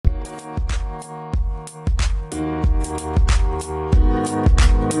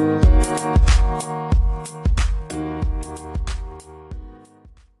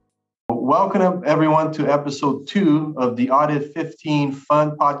Welcome everyone to episode 2 of the Audit 15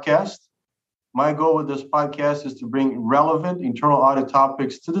 Fun podcast. My goal with this podcast is to bring relevant internal audit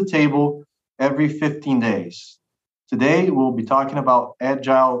topics to the table every 15 days. Today, we'll be talking about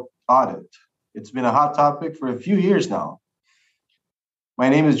agile audit. It's been a hot topic for a few years now. My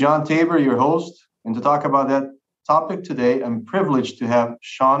name is John Tabor, your host, and to talk about that topic today, I'm privileged to have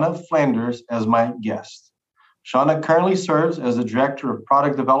Shauna Flanders as my guest. Shauna currently serves as the Director of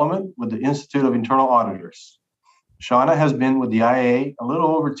Product Development with the Institute of Internal Auditors. Shauna has been with the IIA a little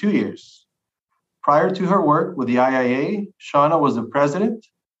over 2 years. Prior to her work with the IIA, Shauna was the President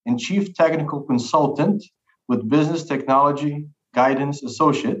and Chief Technical Consultant with Business Technology Guidance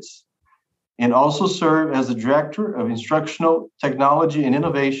Associates, and also served as the Director of Instructional Technology and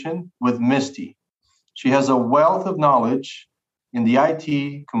Innovation with MISTI. She has a wealth of knowledge in the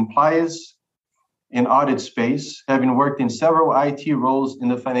IT, compliance, and audit space, having worked in several IT roles in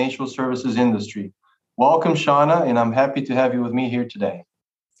the financial services industry. Welcome, Shauna, and I'm happy to have you with me here today.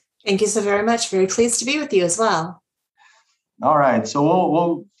 Thank you so very much. Very pleased to be with you as well. All right, so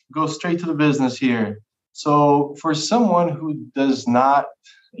we'll go straight to the business here. So for someone who does not,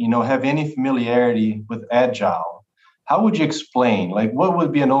 have any familiarity with Agile, how would you explain? What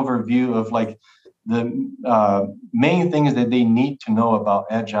would be an overview of the main things that they need to know about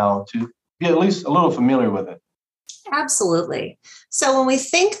Agile to be at least a little familiar with it? Absolutely. So when we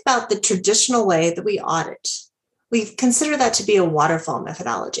think about the traditional way that we audit, we consider that to be a waterfall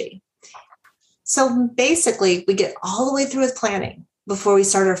methodology. So basically, we get all the way through with planning before we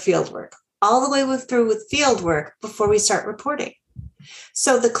start our field work, all the way through with field work before we start reporting.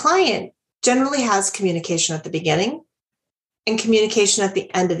 So the client generally has communication at the beginning and communication at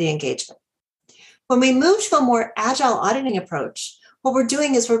the end of the engagement. When we move to a more agile auditing approach, what we're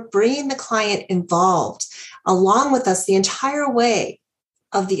doing is we're bringing the client involved along with us the entire way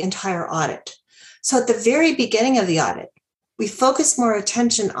of the entire audit. So at the very beginning of the audit, we focus more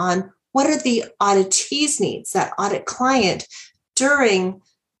attention on what are the auditee's needs, that audit client, during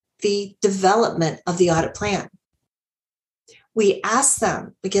the development of the audit plan. We ask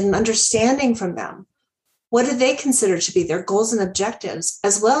them, we get an understanding from them. What do they consider to be their goals and objectives,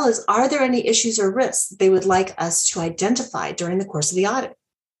 as well as are there any issues or risks that they would like us to identify during the course of the audit?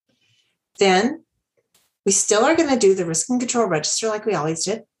 Then we still are going to do the risk and control register like we always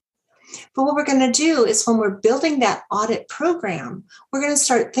did. But what we're going to do is when we're building that audit program, we're going to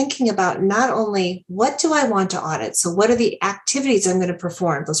start thinking about not only what do I want to audit, so what are the activities I'm going to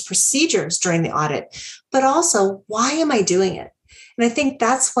perform, those procedures during the audit, but also why am I doing it? And I think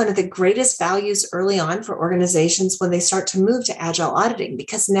that's one of the greatest values early on for organizations when they start to move to agile auditing,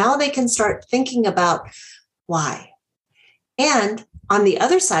 because now they can start thinking about why. And on the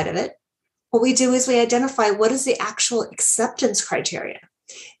other side of it, what we do is we identify what is the actual acceptance criteria,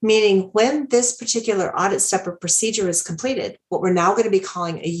 meaning when this particular audit step or procedure is completed, what we're now going to be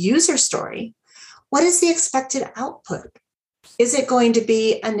calling a user story, what is the expected output? Is it going to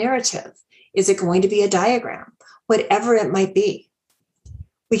be a narrative? Is it going to be a diagram? Whatever it might be.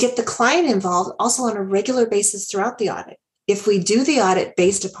 We get the client involved also on a regular basis throughout the audit. If we do the audit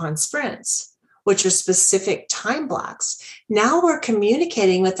based upon sprints, which are specific time blocks, now we're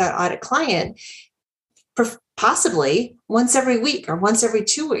communicating with that audit client possibly once every week or once every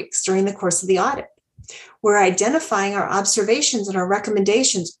 2 weeks during the course of the audit. We're identifying our observations and our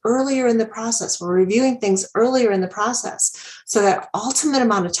recommendations earlier in the process. We're reviewing things earlier in the process. So that ultimate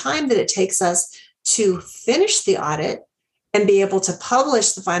amount of time that it takes us to finish the audit and be able to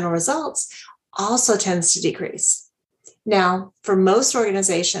publish the final results also tends to decrease. Now, for most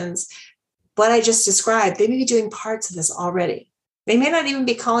organizations, what I just described, they may be doing parts of this already. They may not even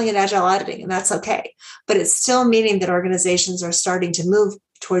be calling it agile auditing, and that's okay. But it's still meaning that organizations are starting to move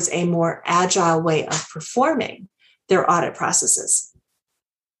towards a more agile way of performing their audit processes.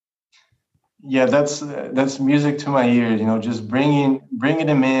 Yeah, that's music to my ears. Just bringing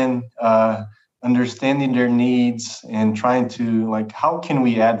them in, understanding their needs, and trying to how can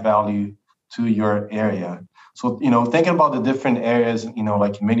we add value to your area? So thinking about the different areas,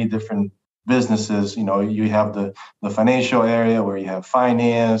 many different businesses, you have the financial area where you have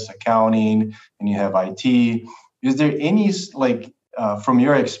finance, accounting, and you have IT. Is there any from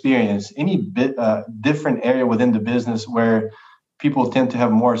your experience, any different area within the business where people tend to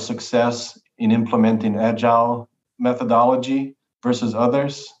have more success in implementing agile methodology versus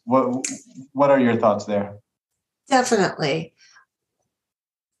others? What are your thoughts there? Definitely.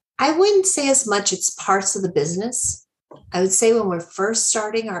 I wouldn't say as much it's parts of the business. I would say when we're first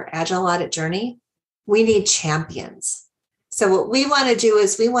starting our agile audit journey, we need champions. So what we want to do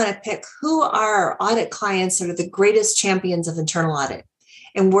is we want to pick who are our audit clients that are the greatest champions of internal audit.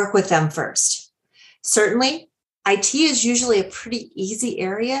 and work with them first. Certainly, IT is usually a pretty easy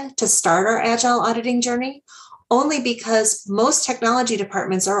area to start our agile auditing journey, only because most technology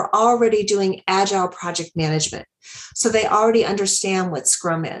departments are already doing agile project management. So they already understand what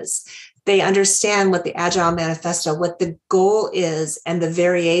Scrum is. They understand what the Agile Manifesto, what the goal is, and the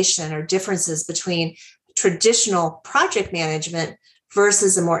variation or differences between traditional project management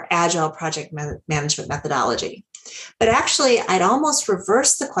versus a more agile project management methodology. But actually, I'd almost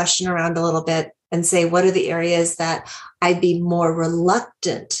reverse the question around a little bit and say, what are the areas that I'd be more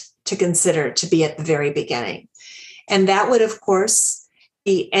reluctant to consider to be at the very beginning? And that would, of course,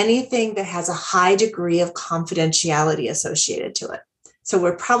 be anything that has a high degree of confidentiality associated to it. So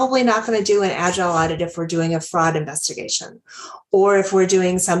we're probably not going to do an agile audit if we're doing a fraud investigation, or if we're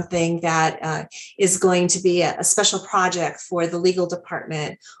doing something that is going to be a special project for the legal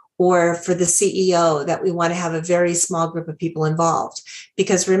department or for the CEO that we want to have a very small group of people involved.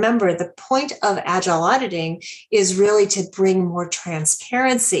 Because remember, the point of agile auditing is really to bring more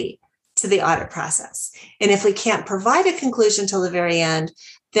transparency to the audit process. And if we can't provide a conclusion till the very end,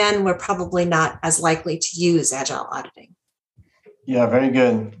 then we're probably not as likely to use agile auditing. Yeah, very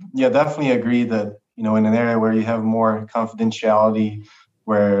good. Yeah, definitely agree that, in an area where you have more confidentiality,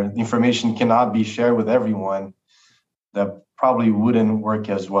 where information cannot be shared with everyone, that probably wouldn't work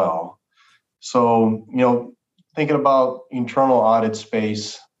as well. So, thinking about internal audit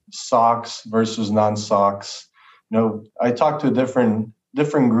space, SOX versus non-SOX, I talked to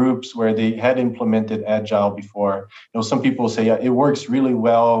different groups where they had implemented agile before. Some people say, yeah, it works really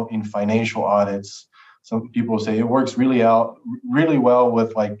well in financial audits. Some people say it works really well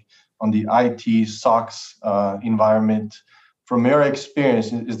with on the IT SOX environment. From your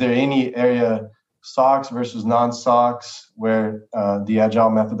experience, is there any area, SOX versus non-SOX, where the agile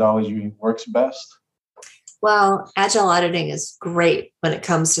methodology works best? Well, agile auditing is great when it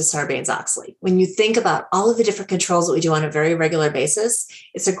comes to Sarbanes-Oxley. When you think about all of the different controls that we do on a very regular basis,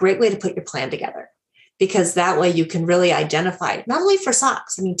 it's a great way to put your plan together, because that way you can really identify, not only for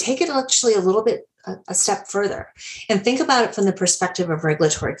SOX, take it actually a little bit a step further and think about it from the perspective of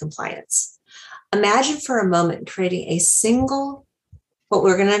regulatory compliance. Imagine for a moment creating a single, what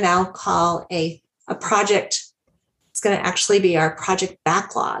we're going to now call a project. It's going to actually be our project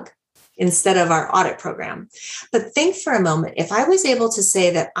backlog instead of our audit program. But think for a moment, if I was able to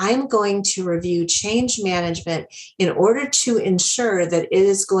say that I'm going to review change management in order to ensure that it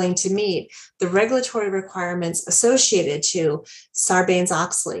is going to meet the regulatory requirements associated to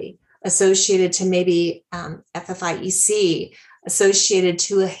Sarbanes-Oxley, associated to maybe FFIEC, associated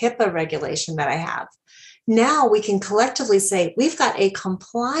to a HIPAA regulation that I have. Now we can collectively say we've got a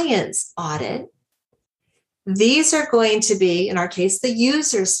compliance audit. These are going to be, in our case, the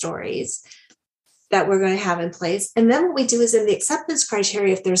user stories that we're going to have in place. And then what we do is in the acceptance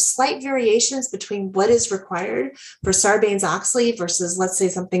criteria, if there's slight variations between what is required for Sarbanes-Oxley versus, let's say,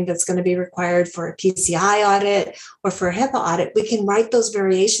 something that's going to be required for a PCI audit or for a HIPAA audit, we can write those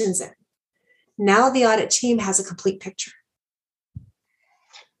variations in. Now the audit team has a complete picture.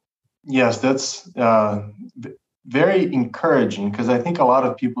 Yes, that's very encouraging, because I think a lot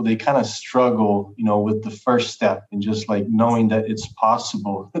of people, they kind of struggle, with the first step and just knowing that it's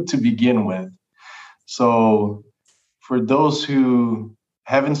possible to begin with. So for those who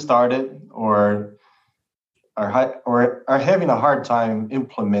haven't started or are having a hard time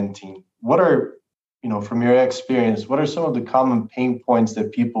implementing, what are, from your experience, what are some of the common pain points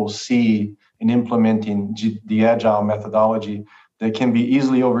that people see in implementing the agile methodology that can be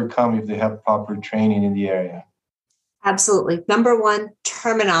easily overcome if they have proper training in the area? Absolutely. Number one,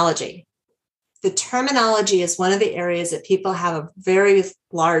 terminology. The terminology is one of the areas that people have a very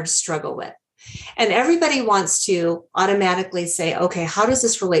large struggle with. And everybody wants to automatically say, okay, how does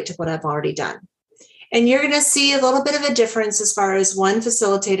this relate to what I've already done? And you're going to see a little bit of a difference as far as one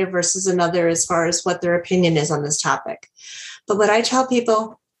facilitator versus another, as far as what their opinion is on this topic. But what I tell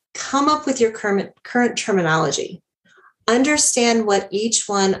people, come up with your current terminology. Understand what each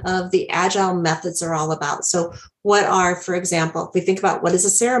one of the agile methods are all about. So what are, for example, if we think about what is a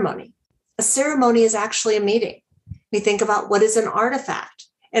ceremony is actually a meeting. We think about what is an artifact.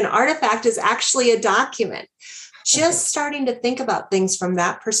 An artifact is actually a document. Just starting to think about things from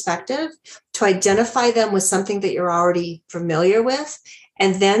that perspective, to identify them with something that you're already familiar with,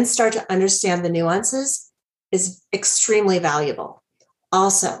 and then start to understand the nuances is extremely valuable.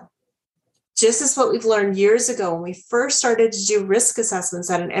 Also, just as what we've learned years ago when we first started to do risk assessments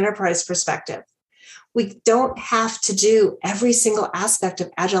at an enterprise perspective, we don't have to do every single aspect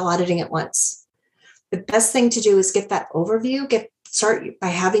of agile auditing at once. The best thing to do is get that overview, start by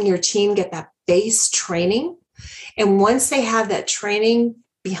having your team get that base training And once they have that training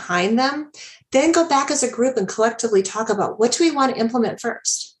behind them, then go back as a group and collectively talk about what do we want to implement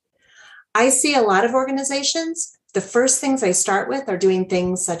first. I see a lot of organizations, the first things they start with are doing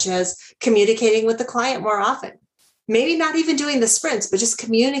things such as communicating with the client more often. Maybe not even doing the sprints, but just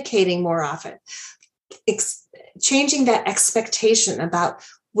communicating more often. Changing that expectation about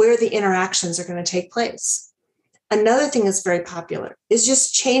where the interactions are going to take place. Another thing that's very popular is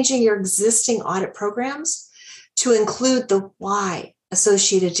just changing your existing audit programs to include the why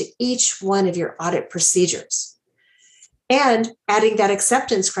associated to each one of your audit procedures. And adding that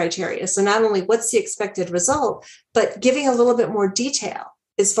acceptance criteria. So not only what's the expected result, but giving a little bit more detail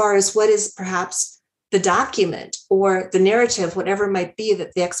as far as what is perhaps the document or the narrative, whatever it might be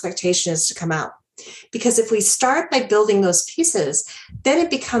that the expectation is to come out. Because if we start by building those pieces, then it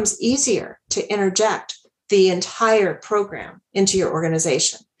becomes easier to interject the entire program into your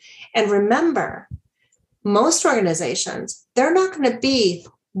organization. And remember, most organizations, they're not going to be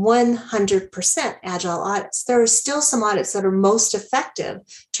 100% agile audits. There are still some audits that are most effective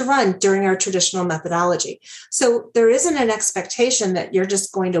to run during our traditional methodology. So there isn't an expectation that you're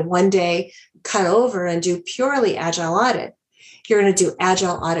just going to one day cut over and do purely agile audit. You're going to do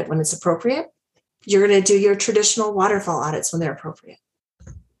agile audit when it's appropriate. You're going to do your traditional waterfall audits when they're appropriate.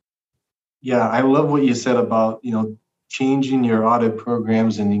 Yeah, I love what you said about, changing your audit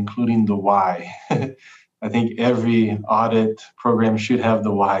programs and including the why. I think every audit program should have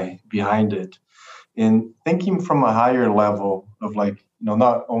the why behind it. And thinking from a higher level of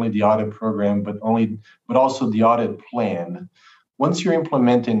not only the audit program, but also the audit plan. Once you're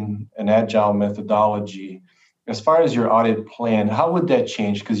implementing an agile methodology, as far as your audit plan, how would that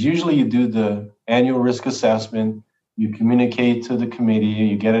change? Because usually you do the annual risk assessment, you communicate to the committee,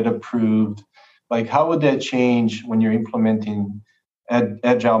 you get it approved. How would that change when you're implementing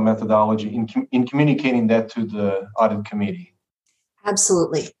agile methodology in communicating that to the audit committee?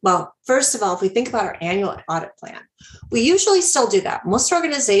 Absolutely. Well, first of all, if we think about our annual audit plan, we usually still do that. Most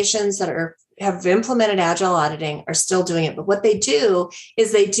organizations that have implemented agile auditing are still doing it. But what they do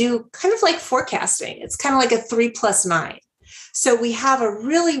is they do kind of like forecasting. It's kind of like a 3+9. So we have a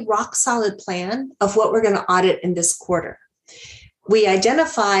really rock solid plan of what we're going to audit in this quarter. We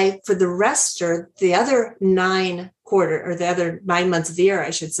identify for the rest or the other 9 months of the year,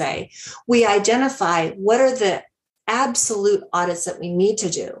 I should say, we identify what are the absolute audits that we need to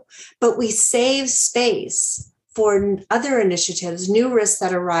do, but we save space for other initiatives, new risks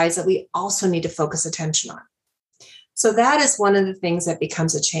that arise that we also need to focus attention on. So that is one of the things that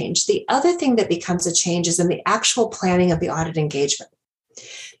becomes a change. The other thing that becomes a change is in the actual planning of the audit engagement.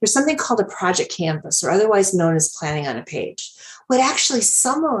 There's something called a project canvas, or otherwise known as planning on a page, what actually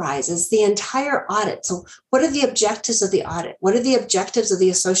summarizes the entire audit. So what are the objectives of the audit? What are the objectives of the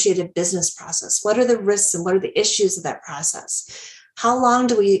associated business process? What are the risks and what are the issues of that process? How long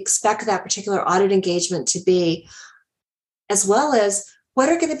do we expect that particular audit engagement to be? As well as what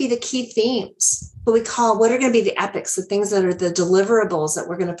are going to be the key themes? What are going to be the epics, the things that are the deliverables that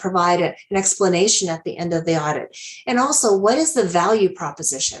we're going to provide an explanation at the end of the audit. And also, what is the value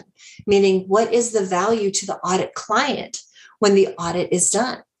proposition? Meaning, what is the value to the audit client when the audit is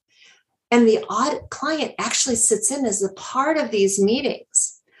done? And the audit client actually sits in as a part of these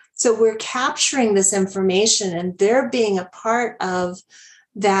meetings. So we're capturing this information and they're being a part of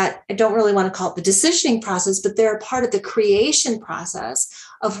that. I don't really want to call it the decisioning process, but they're a part of the creation process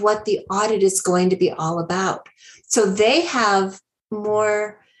of what the audit is going to be all about. So they have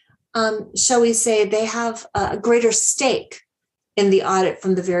more, shall we say, they have a greater stake in the audit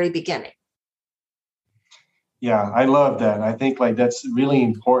from the very beginning. Yeah, I love that. I think that's really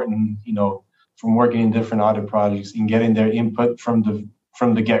important, from working in different audit projects and getting their input from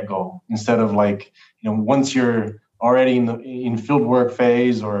the get-go, instead of once you're already in field work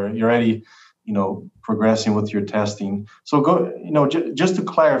phase or you're already, progressing with your testing. So just to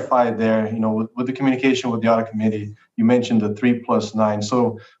clarify there, with the communication with the audit committee, you mentioned the 3+9.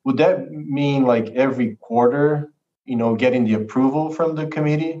 So would that mean every quarter, getting the approval from the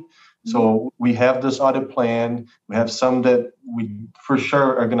committee? So we have this audit plan. We have some that we for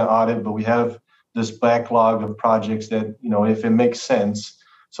sure are going to audit, but we have this backlog of projects that, if it makes sense.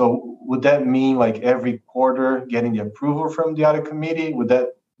 So would that mean every quarter getting the approval from the audit committee? Would that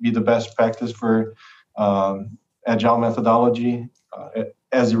be the best practice for agile methodology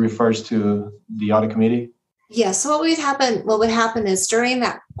as it refers to the audit committee? Yeah. So what would happen is during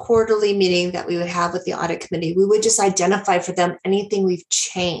that quarterly meeting that we would have with the audit committee, we would just identify for them anything we've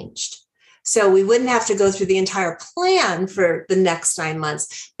changed. So we wouldn't have to go through the entire plan for the next 9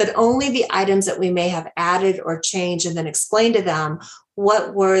 months, but only the items that we may have added or changed, and then explain to them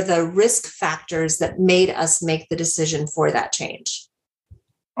what were the risk factors that made us make the decision for that change.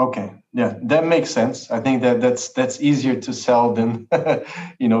 Okay, yeah, that makes sense. I think that's easier to sell than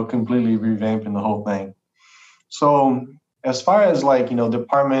completely revamping the whole thing. So as far as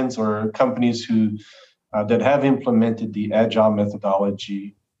departments or companies who that have implemented the agile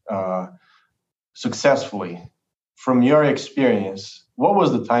methodology successfully, from your experience, what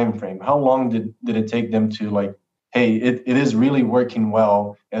was the time frame? How long did it take them to hey, it is really working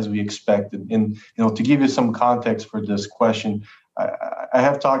well as we expected? And to give you some context for this question, I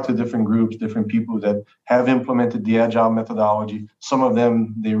have talked to different groups, different people that have implemented the agile methodology. Some of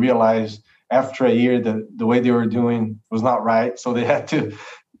them, they realized after a year that the way they were doing was not right, so they had to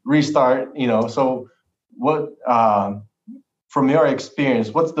restart. So what, from your experience,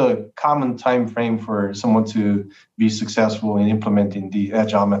 what's the common time frame for someone to be successful in implementing the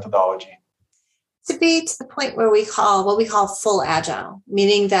agile methodology? To be to the point where we call full agile,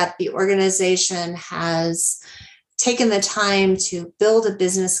 meaning that the organization has taken the time to build a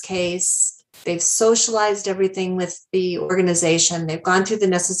business case. They've socialized everything with the organization. They've gone through the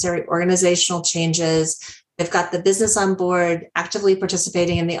necessary organizational changes. They've got the business on board, actively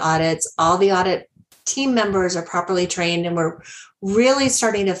participating in the audits. All the audit team members are properly trained, and we're really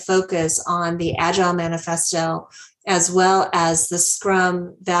starting to focus on the Agile Manifesto as well as the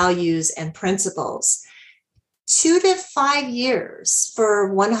Scrum values and principles. 2 to 5 years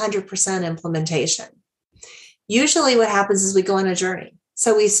for 100% implementation. Usually what happens is we go on a journey.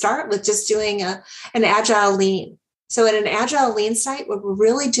 So we start with just doing an agile lean. So at an agile lean site, what we're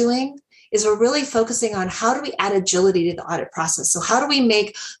really doing is we're really focusing on how do we add agility to the audit process? So how do we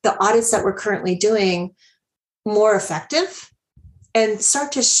make the audits that we're currently doing more effective and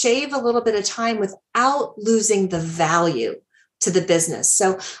start to shave a little bit of time without losing the value to the business?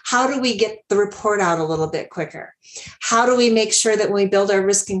 So how do we get the report out a little bit quicker? How do we make sure that when we build our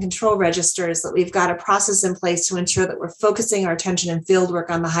risk and control registers that we've got a process in place to ensure that we're focusing our attention and field work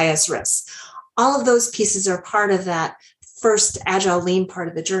on the highest risks? All of those pieces are part of that first agile lean part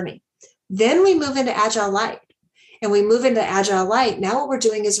of the journey. Then we move into Agile Light. And we move into Agile Light. Now what we're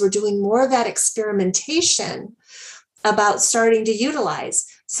doing is we're doing more of that experimentation about starting to utilize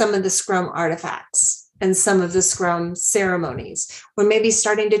some of the Scrum artifacts and some of the Scrum ceremonies. We're maybe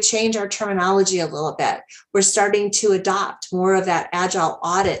starting to change our terminology a little bit. We're starting to adopt more of that Agile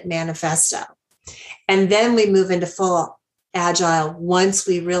Audit Manifesto. And then we move into full Agile once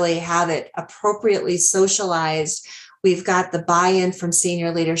we really have it appropriately socialized. We've got the buy-in from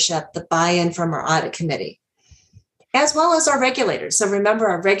senior leadership, the buy-in from our audit committee, as well as our regulators. So remember,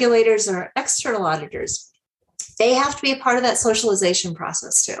 our regulators and our external auditors, they have to be a part of that socialization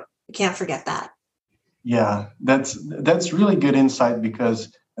process too. We can't forget that. Yeah, that's really good insight,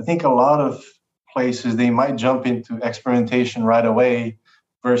 because I think a lot of places, they might jump into experimentation right away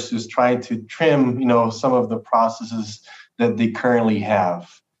versus trying to trim, some of the processes that they currently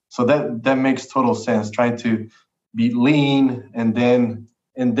have. So that makes total sense. Trying to be lean and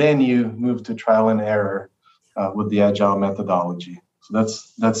then you move to trial and error with the agile methodology. So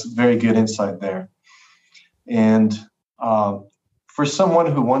that's very good insight there. And for someone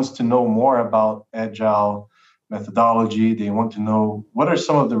who wants to know more about agile methodology, they want to know what are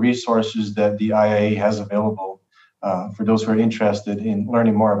some of the resources that the IIA has available for those who are interested in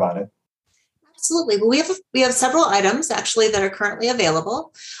learning more about it. Absolutely. Well, we have several items actually that are currently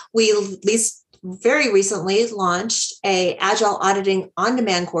available. We at least very recently launched a Agile Auditing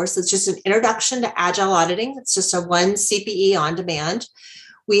on-demand course. It's just an introduction to Agile auditing. It's just a 1 CPE on demand.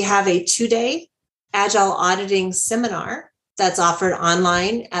 We have a 2-day Agile auditing seminar that's offered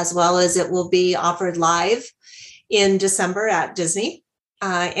online, as well as it will be offered live in December at Disney.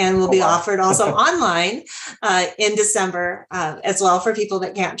 And will be offered also online in December as well for people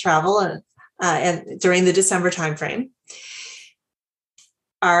that can't travel and during the December timeframe.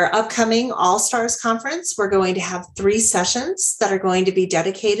 Our upcoming All-Stars Conference, we're going to have 3 sessions that are going to be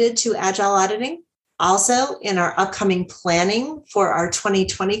dedicated to Agile auditing. Also, in our upcoming planning for our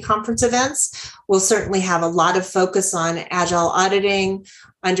 2020 conference events, we'll certainly have a lot of focus on Agile auditing,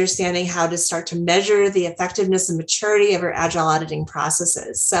 understanding how to start to measure the effectiveness and maturity of our Agile auditing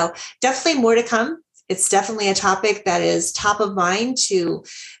processes. So definitely more to come. It's definitely a topic that is top of mind to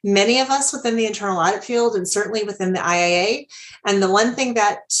many of us within the internal audit field and certainly within the IIA. And the one thing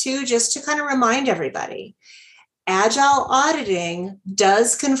that, too, just to kind of remind everybody, Agile auditing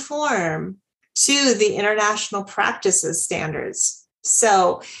does conform to the international practices standards.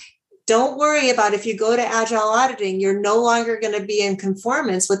 So don't worry about if you go to Agile auditing, you're no longer going to be in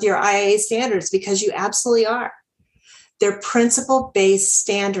conformance with your IIA standards, because you absolutely are. They're principle-based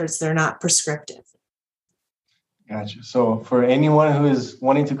standards. They're not prescriptive. Gotcha. So for anyone who is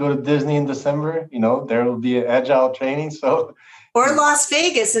wanting to go to Disney in December, there will be an agile training. So or Las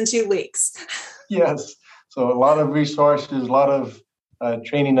Vegas in 2 weeks. Yes. So a lot of resources, a lot of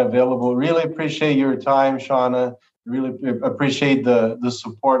training available. Really appreciate your time, Shauna. Really appreciate the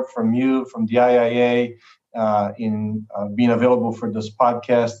support from you, from the IIA, in being available for this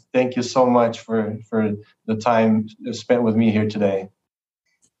podcast. Thank you so much for the time spent with me here today.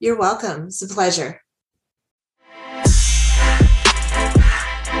 You're welcome. It's a pleasure.